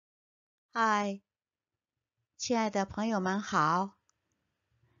嗨，亲爱的朋友们好，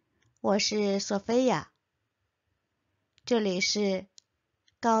我是索菲亚，这里是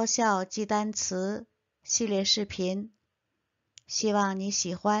高效记单词系列视频，希望你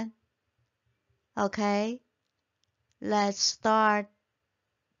喜欢。OK, let's start.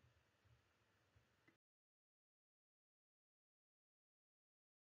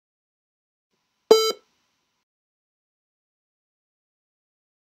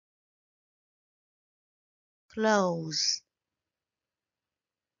 Close,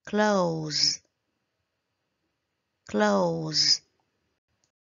 close, close,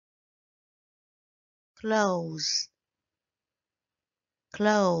 close,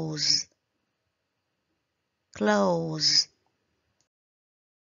 close, close,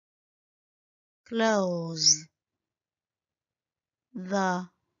 close the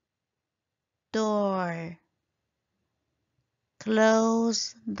door,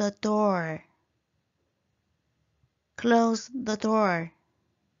 close the door, close the door,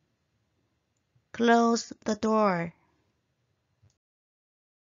 close the door.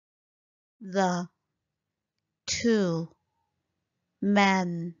 The two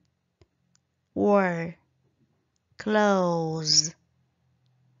men were close.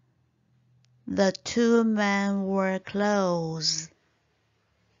 The two men were close.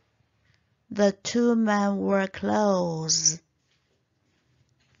 The two men were close.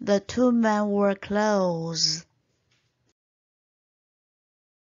 The two men were close.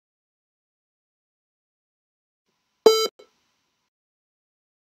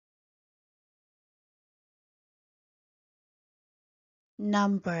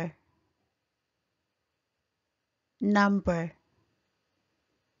 Number, number,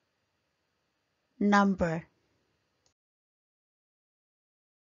 number,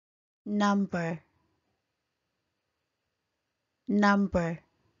 number, number,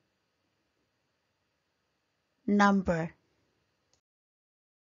 number.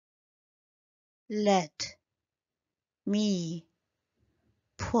 Let me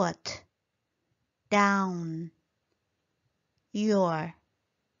put down your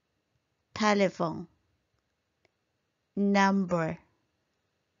telephone number.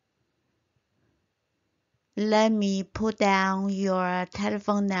 Let me put down your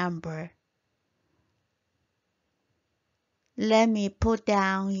telephone number. Let me put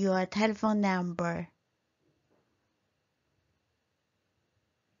down your telephone number.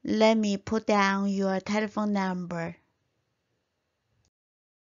 Let me put down your telephone number.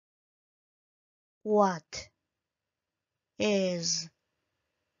 What is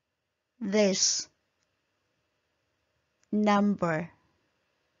this number?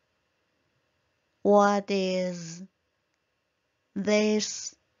 What is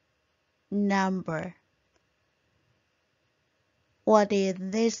this number? What is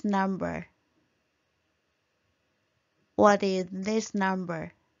this number? What is this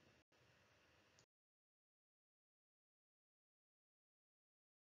number?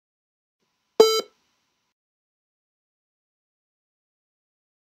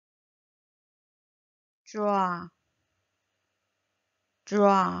 Draw,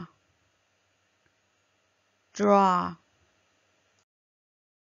 draw, draw,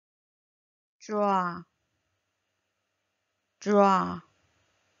 draw, draw,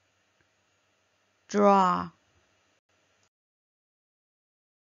 draw.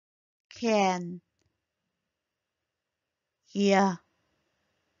 Can you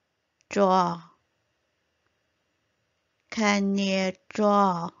draw? Can you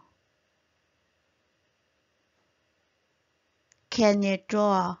draw? Can you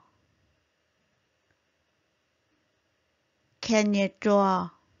draw? Can you draw?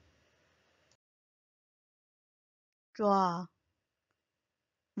 Draw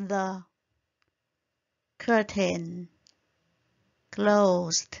the curtain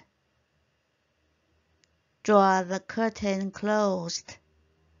closed. Draw the curtain closed.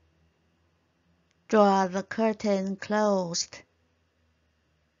 Draw the curtain closed.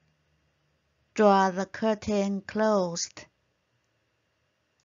 Draw the curtain closed.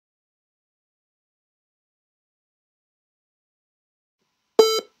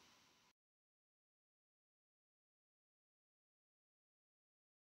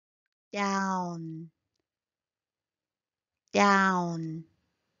 Down, down,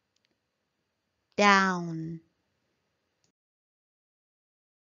 down,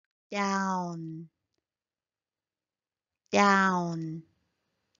 down, down,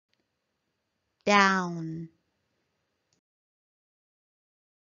 down.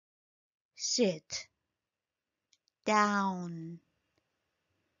 Sit down,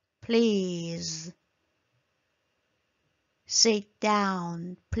 please. Sit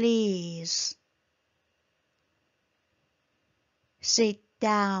down, please. Sit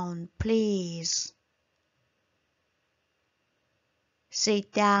down, please.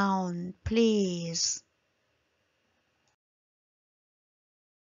 Sit down, please.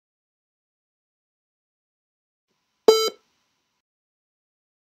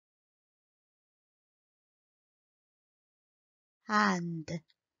 Hand,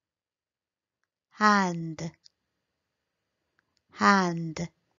 hand, hand,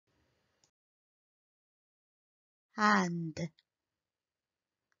 hand,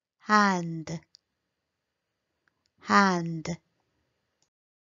 hand, hand.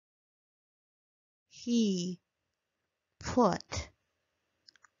 He put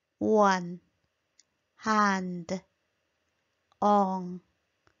one hand on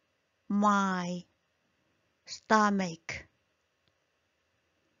my stomach.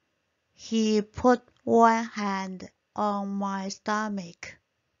 He put one hand on my stomach.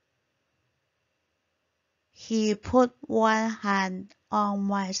 He put one hand on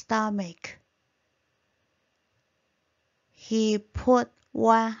my stomach. He put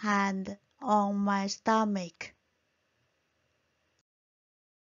one hand on my stomach.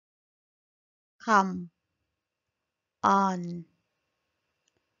 Come on,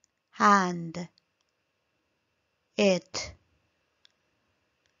 hand it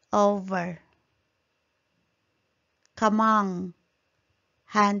over. Come on,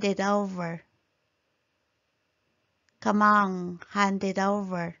 hand it over. Come on, hand it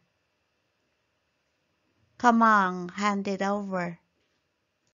over. Come on, hand it over.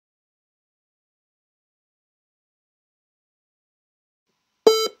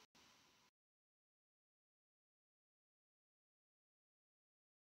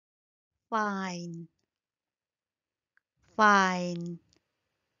 Fine, fine,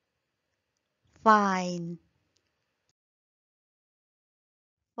 fine,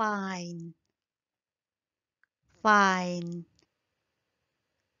 fine, fine,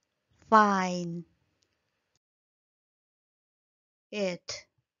 fine. It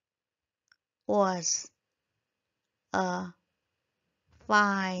was a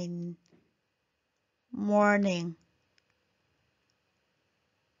fine morning.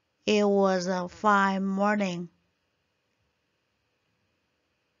 It was a fine morning.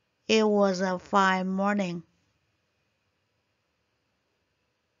 It was a fine morning.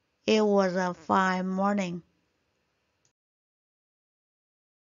 It was a fine morning.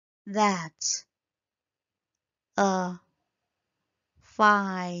 That's a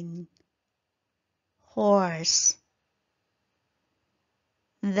fine horse.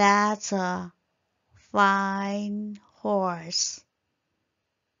 That's a fine horse.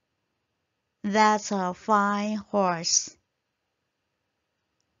 That's a fine horse.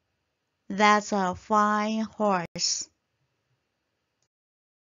 That's a fine horse.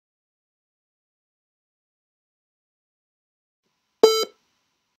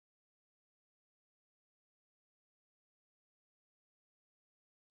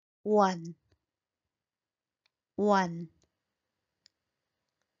 One, one,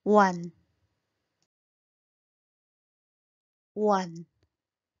 one, one,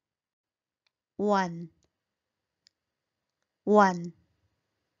 one, one.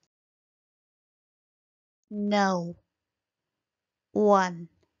 No one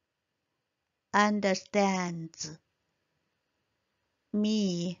understands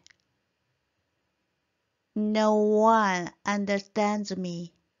me. No one understands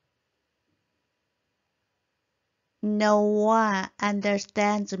me. No one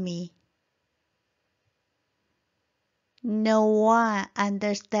understands me. No one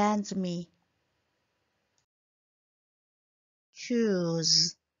understands me.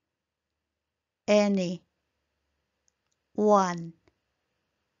 Choose any one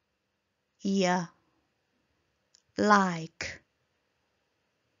you like.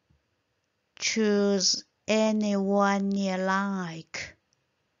 Choose any one you like.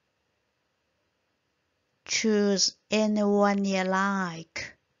 Choose any one you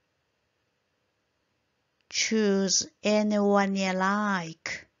like. Choose any one you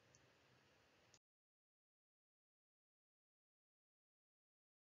like.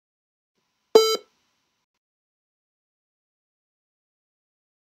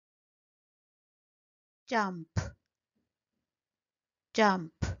 Jump,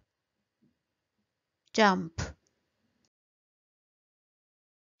 jump, jump,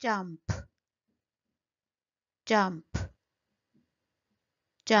 jump, jump,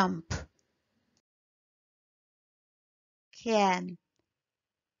 jump. Can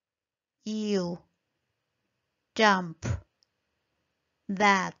you jump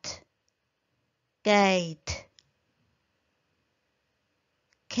that gate?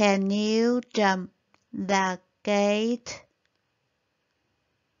 Can you jump the gate?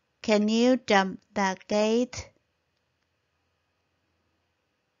 Can you jump the gate?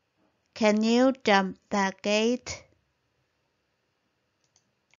 Can you jump the gate?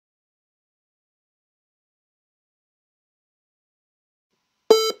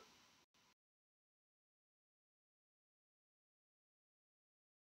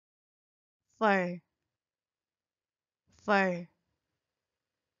 Fur, fur,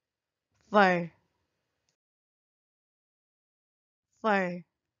 fur, fur,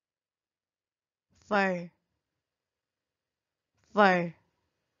 fur, fur.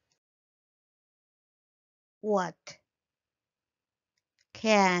 What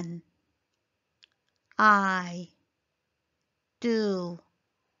can I do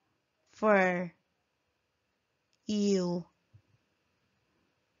for you?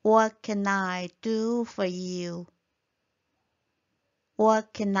 What can I do for you?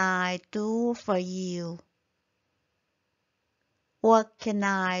 What can I do for you? What can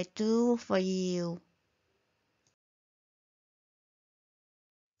I do for you?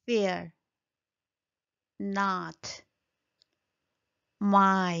 Fear not,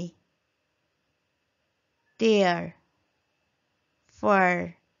 my dear,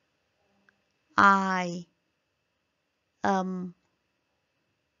 for I am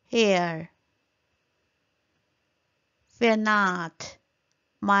here. Fear not,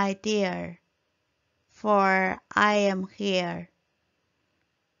 my dear, for I am here.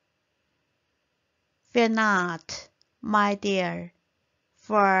 Fear not, my dear,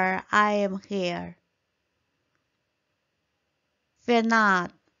 for I am here. Fear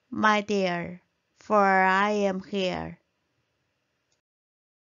not, my dear, for I am here.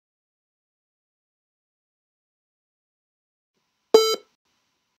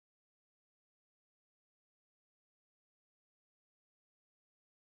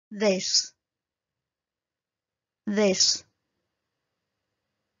 This, this,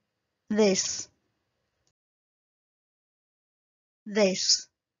 this, this,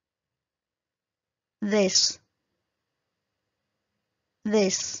 this,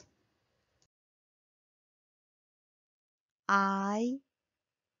 this. I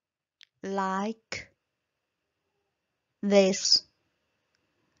like this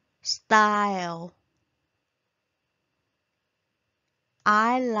style.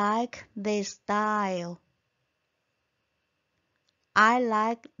 I like this style. I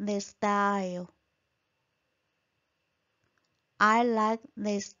like this style. I like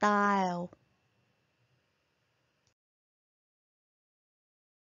this style.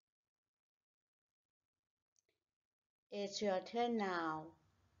 It's your turn now.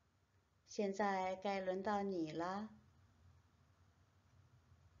 现在该轮到你了。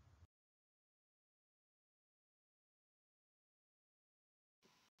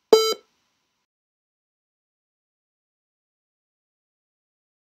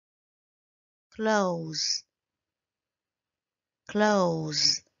Close,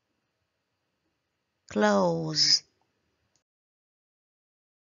 close, close,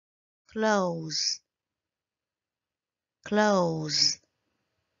 close, close,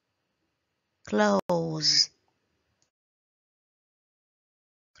 close,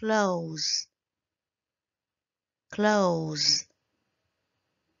 close, close,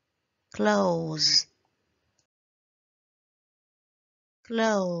 close,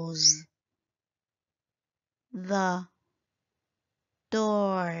 close the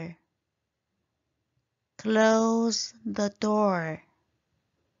door. Close the door.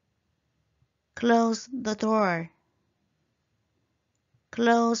 Close the door.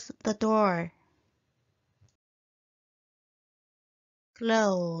 Close the door.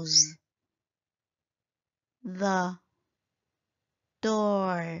 Close the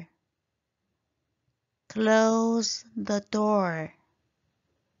door. Close the door.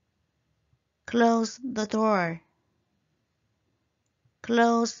 Close the door.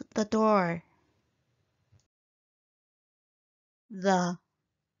 Close the door. The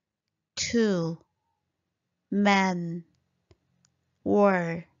two men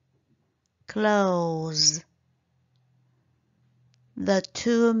were close. The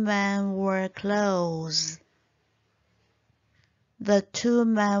two men were close. The two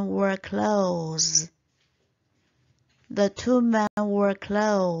men were close. The two men were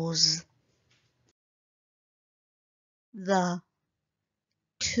close. The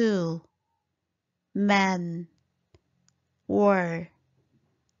two men were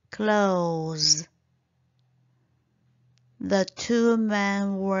close. The two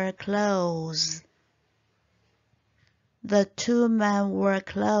men were close. The two men were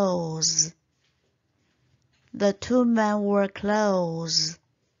close. The two men were close.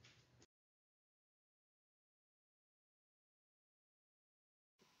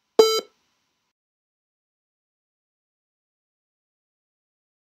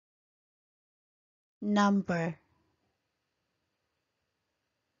 number,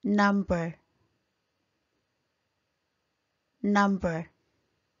 number, number,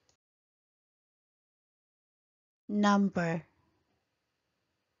 number,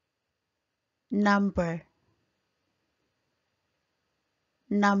 number,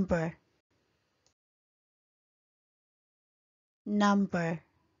 number, number,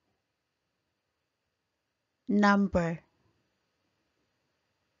 number,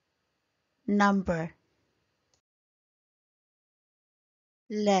 number.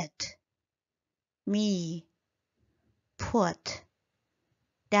 Let me put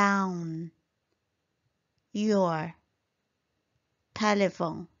down your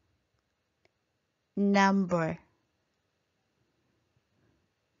telephone number.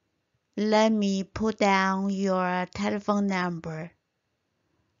 Let me put down your telephone number.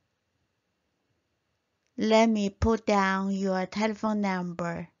 Let me put down your telephone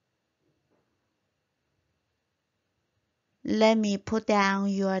number. Let me put down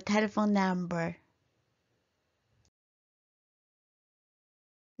your telephone number.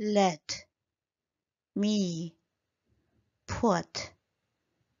 Let me put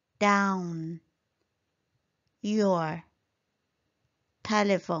down your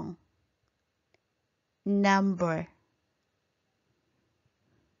telephone number.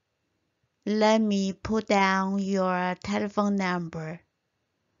 Let me put down your telephone number.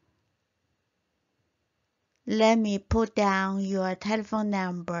 Let me put down your telephone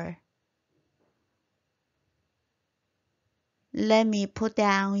number. Let me put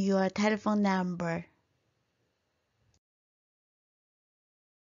down your telephone number.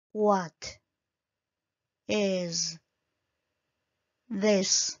 What is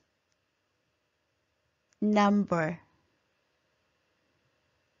this number?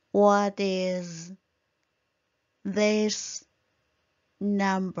 What is this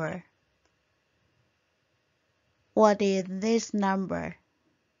number? What is this number?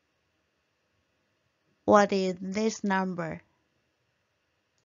 What is this number?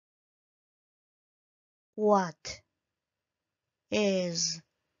 What is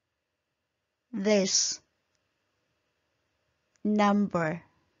this number?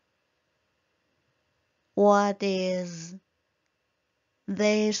 What is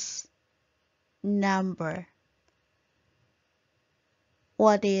this number?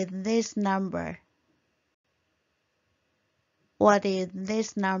 What is this number? What is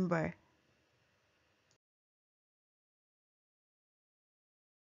this number?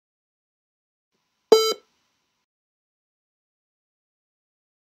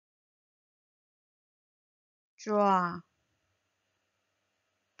 Draw,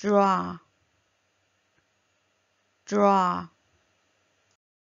 draw, draw,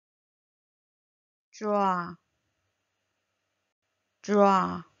 draw,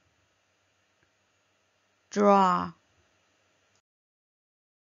 draw, draw,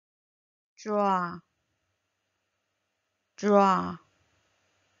 draw, draw,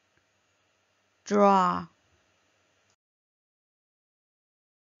 draw.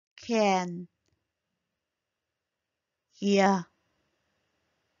 Can, yeah,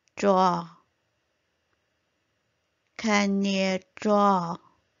 draw. Can you draw?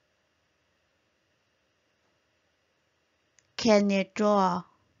 Can you draw?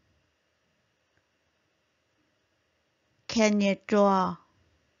 Can you draw?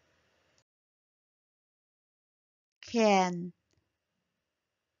 Can,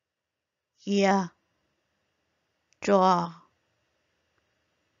 yeah, draw.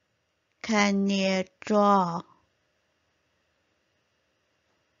 Can you draw?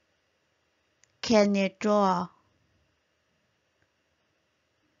 Can you draw?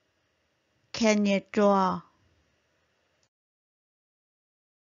 Can you draw?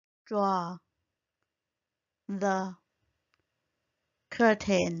 Draw the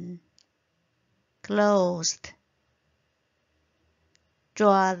curtain closed.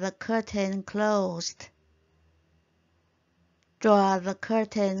 Draw the curtain closed. Draw the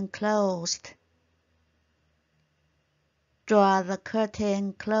curtain closed. Draw the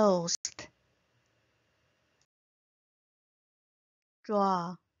curtain closed.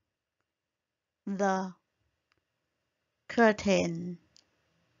 Draw the curtain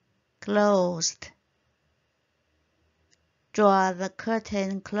closed. Draw the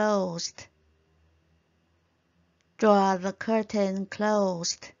curtain closed. Draw the curtain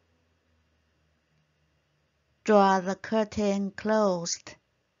closed. Draw the curtain closed.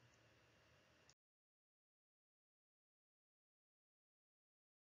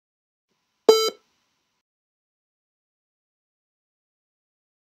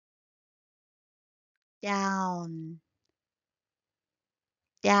 Down,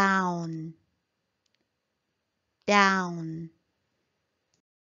 down, down,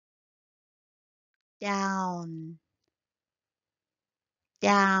 down,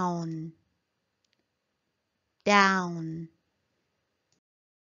 down, down,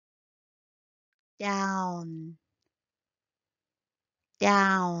 down,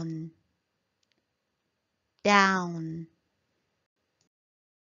 down, down.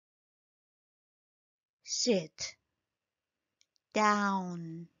 Sit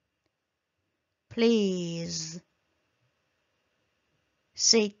down, please.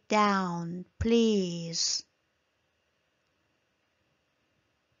 Sit down, please.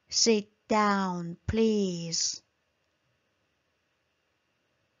 Sit down, please.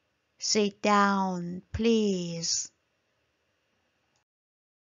 Sit down, please.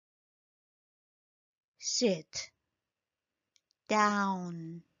 Sit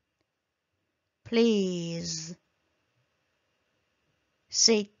down, please.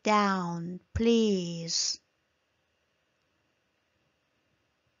 Sit down, please.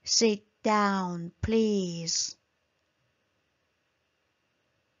 Sit down, please.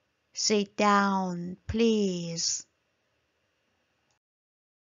 Sit down, please.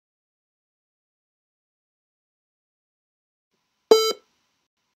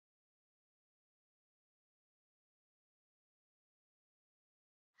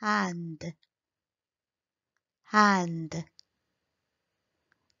 Hand, hand,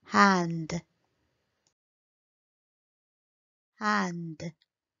 hand, hand,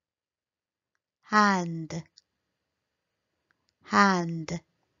 hand, hand,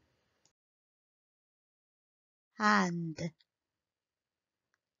 hand,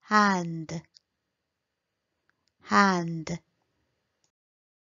 hand, hand.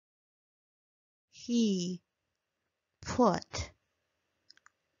 He put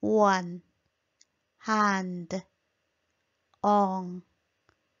one hand on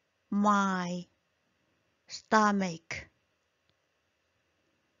my stomach.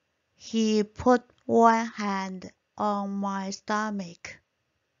 He put one hand on my stomach.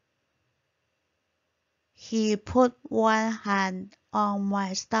 He put one hand on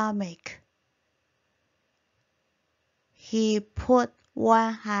my stomach. He put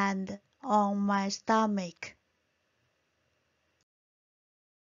one hand on my stomach.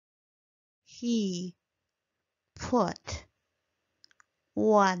 He put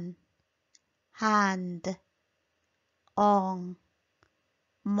one hand on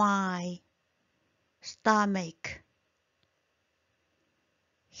my stomach.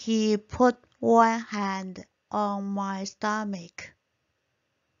 He put one hand on my stomach.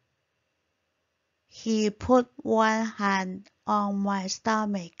 He put one hand on my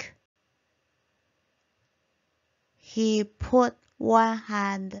stomach. He put one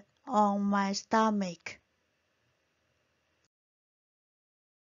hand on my stomach.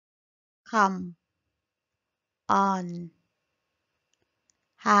 Come on,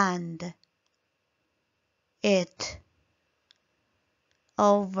 hand it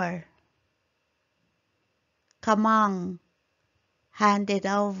over. Come on, hand it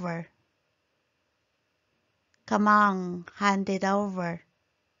over. Come on, hand it over.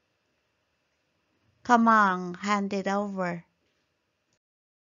 Come on, hand it over.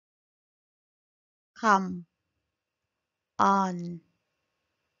 Come on,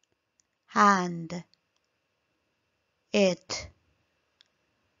 hand it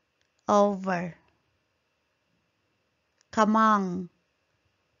over. Come on,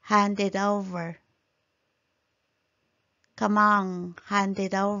 hand it over. Come on, hand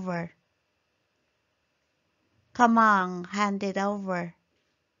it over. Come on, hand it over.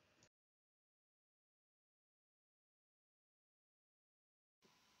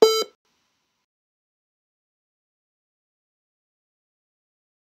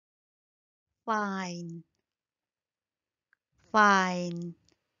 Fine, fine,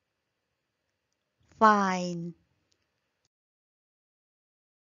 fine,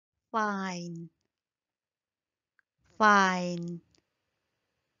 fine, fine,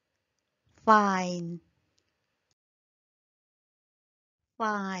 fine,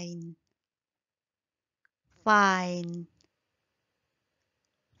 fine, fine,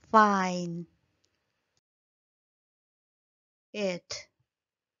 fine. It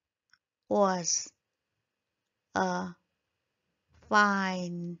was a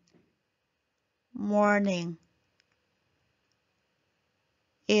fine morning.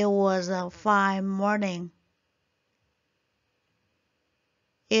 It was a fine morning.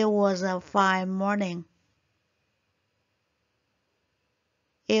 It was a fine morning.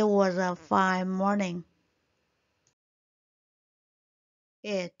 It was a fine morning.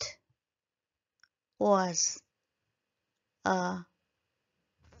 It was a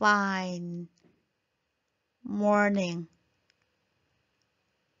fine morning.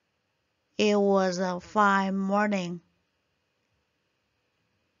 It was a fine morning.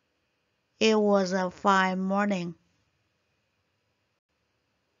 It was a fine morning.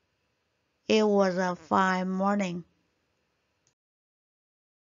 It was a fine morning.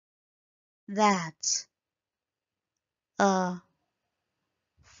 That's a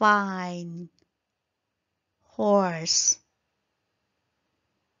fine horse.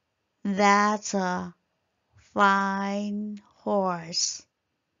 That's a fine horse.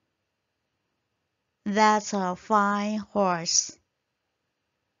 That's a fine horse.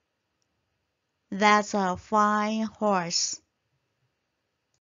 That's a fine horse.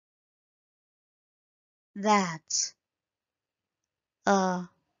 That's a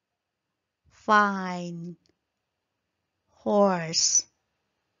fine horse.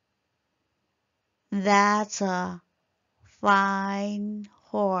 That's a fine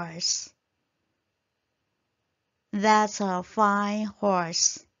horse. That's a fine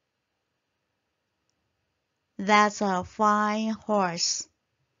horse. That's a fine horse.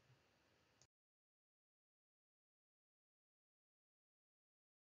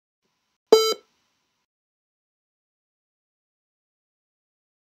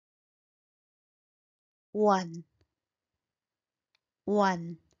 One,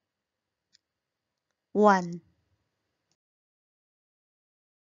 one, one,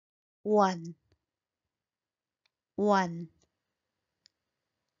 one, one,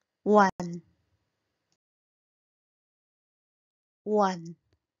 one, one,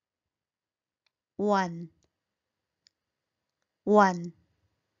 one, one.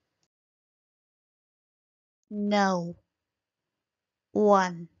 No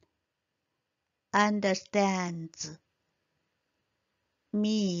one understands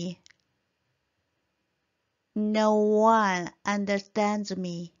me. No one understands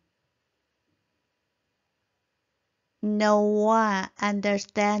me. No one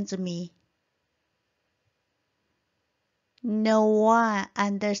understands me. No one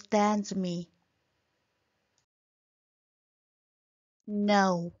understands me.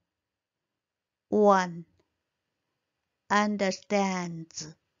 No one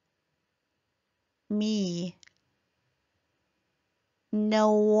understands me.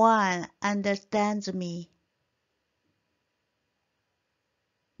 No one understands me.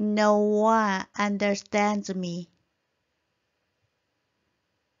 No one understands me.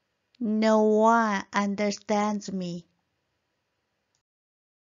 No one understands me.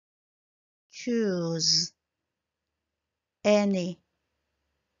 Choose any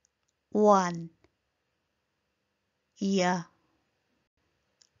one you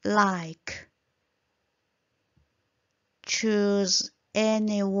like. Choose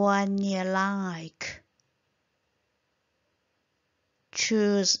anyone you like.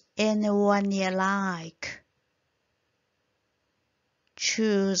 Choose anyone you like.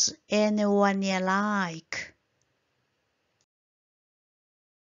 Choose anyone you like.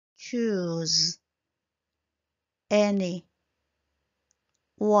 Choose any one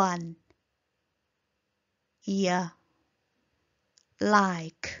you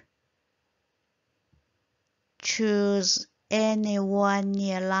like. Choose anyone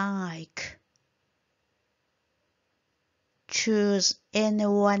you like. Choose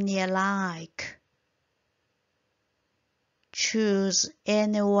anyone you like. Choose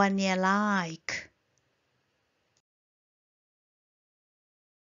anyone you like.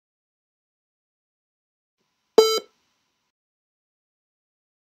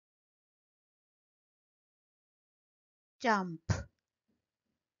 Jump,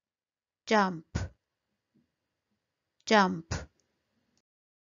 jump, jump,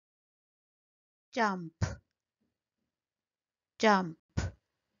 jump, jump,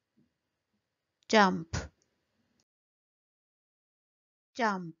 jump,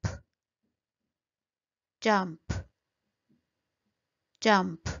 jump, jump,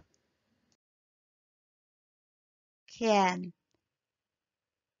 jump. Can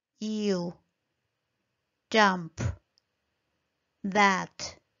you jump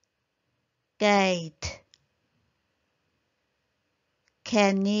that gate?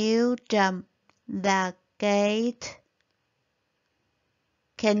 Can you jump that gate?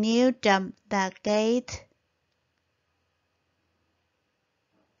 Can you jump that gate?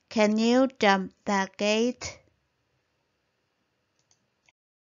 Can you jump that gate?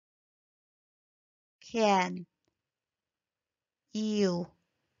 Can you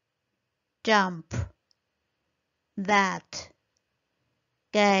jump that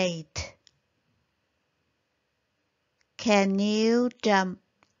gate? Can you jump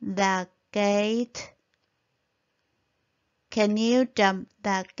that gate? Can you jump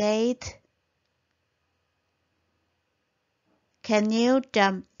that gate? Can you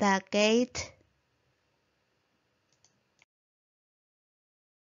jump the gate?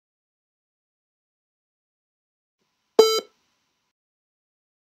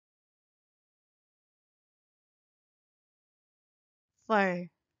 Fur,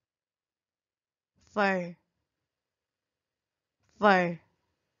 fur, fur,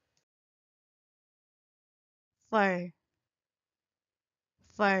 fur,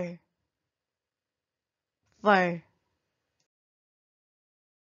 fur, fur,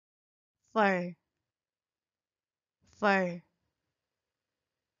 fur, fur,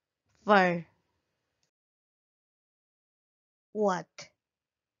 fur. What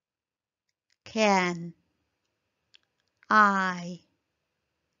can I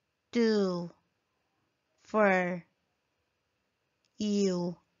do for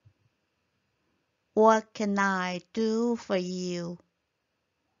you? What can I do for you?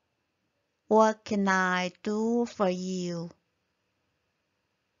 What can I do for you?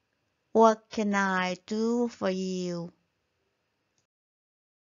 What can I do for you?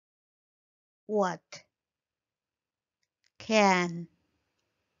 What can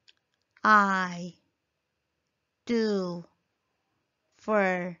I do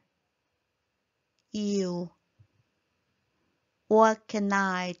for you? What can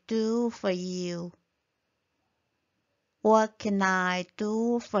I do for you? What can I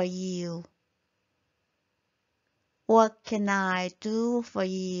do for you? What can I do for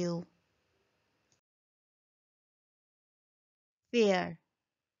you? Fear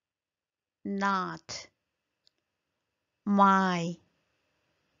not, my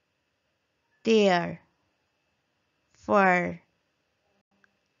dear, for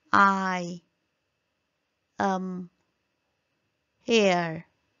I am here.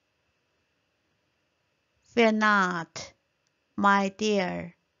 Fear not, my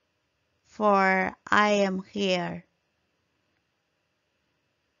dear, for I am here.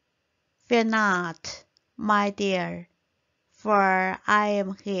 Fear not, my dear, for I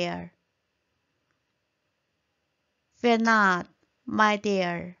am here. Fear not, my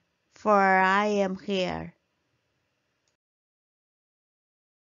dear, for I am here.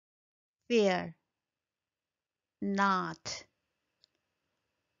 Fear not,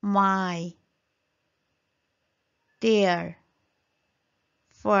 my dear,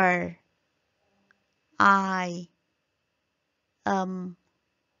 for I am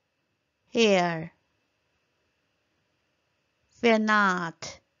here. Fear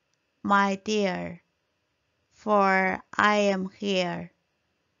not, my dear, for I am here.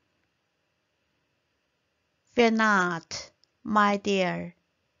 Fear not, my dear,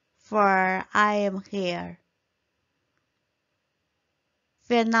 for I am here.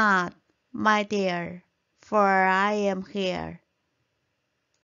 Fear not, my dear, for I am here.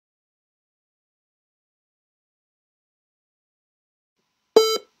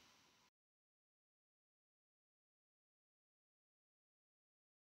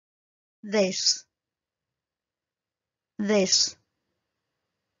 This, this,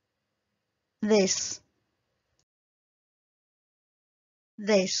 this,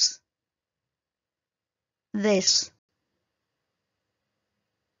 this, this,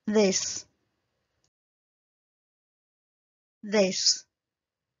 this, this,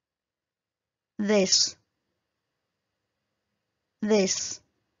 this, this.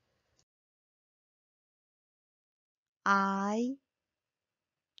 I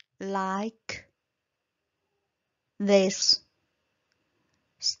like this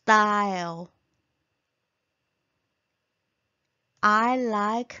style. I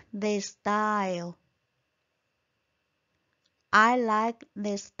like this style. I like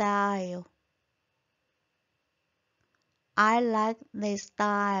this style. I like this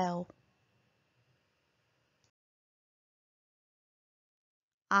style.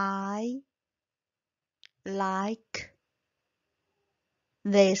 I like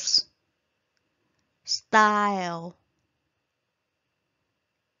this style.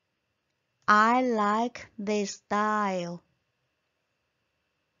 I like this style.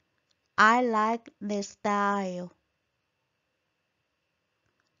 I like this style.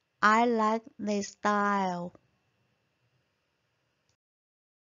 I like this style.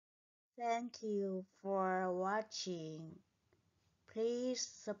 Thank you for watching. Please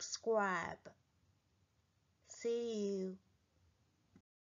subscribe. See you.